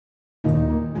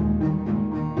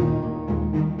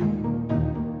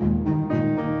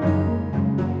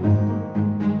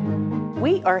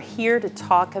We are here to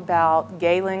talk about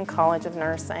Galen College of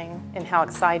Nursing and how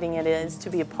exciting it is to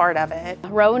be a part of it.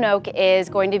 Roanoke is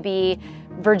going to be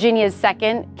Virginia's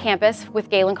second campus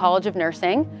with Galen College of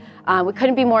Nursing. We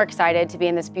couldn't be more excited to be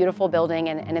in this beautiful building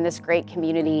and in this great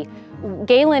community.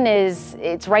 Galen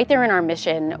it's right there in our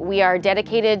mission. We are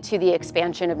dedicated to the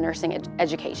expansion of nursing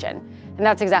education, and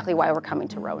that's exactly why we're coming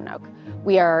to Roanoke.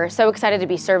 We are so excited to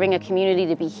be serving a community,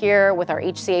 to be here with our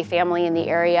HCA family in the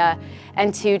area,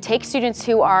 and to take students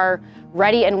who are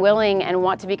ready and willing and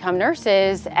want to become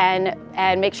nurses and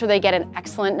make sure they get an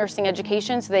excellent nursing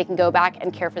education so they can go back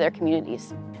and care for their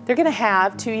communities. They're going to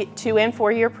have two and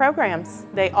 4 year programs.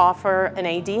 They offer an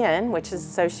ADN, which is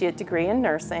Associate Degree in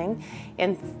Nursing,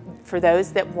 and for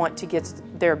those that want to get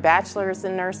their bachelor's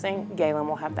in nursing, Galen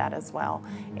will have that as well,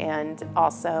 and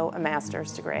also a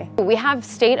master's degree. We have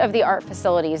state-of-the-art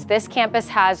facilities. This campus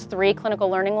has 3 clinical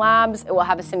learning labs. It will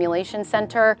have a simulation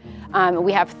center.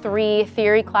 We have 3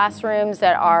 theory classrooms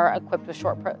that are equipped with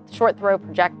short throw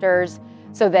projectors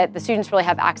so that the students really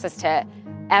have access to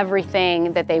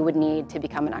everything that they would need to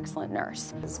become an excellent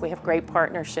nurse. We have great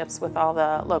partnerships with all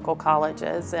the local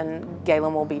colleges, and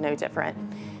Galen will be no different.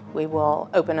 We will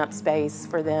open up space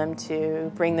for them to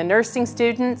bring the nursing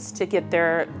students to get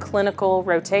their clinical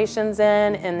rotations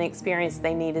in and the experience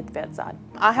they need at the bedside.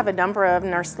 I have a number of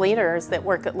nurse leaders that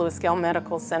work at Lewis-Gale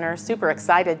Medical Center, super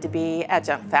excited to be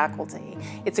adjunct faculty.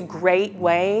 It's a great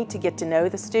way to get to know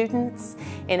the students,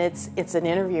 and it's an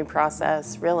interview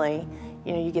process, really.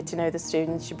 You know, you get to know the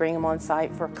students, you bring them on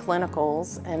site for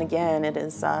clinicals, and again, it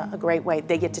is a great way.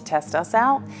 They get to test us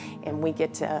out, and we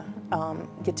get to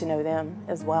know them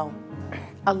as well.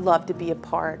 I love to be a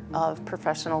part of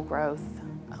professional growth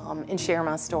and share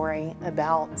my story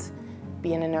about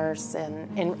being a nurse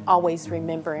and always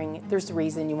remembering there's a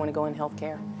reason you want to go in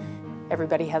healthcare.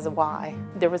 Everybody has a why.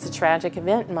 There was a tragic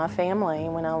event in my family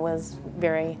when I was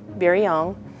very, very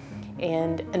young,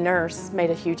 and a nurse made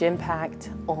a huge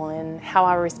impact on how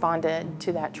I responded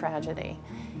to that tragedy.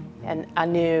 And I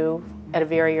knew at a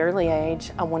very early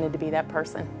age I wanted to be that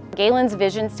person. Galen's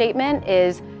vision statement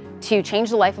is to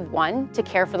change the life of one, to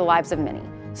care for the lives of many.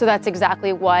 So that's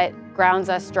exactly what grounds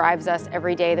us, drives us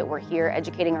every day that we're here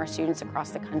educating our students across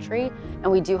the country.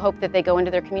 And we do hope that they go into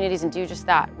their communities and do just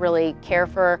that, really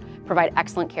provide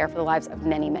excellent care for the lives of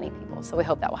many, many people. So we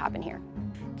hope that will happen here.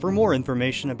 For more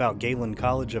information about Galen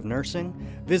College of Nursing,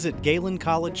 visit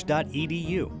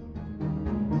galencollege.edu.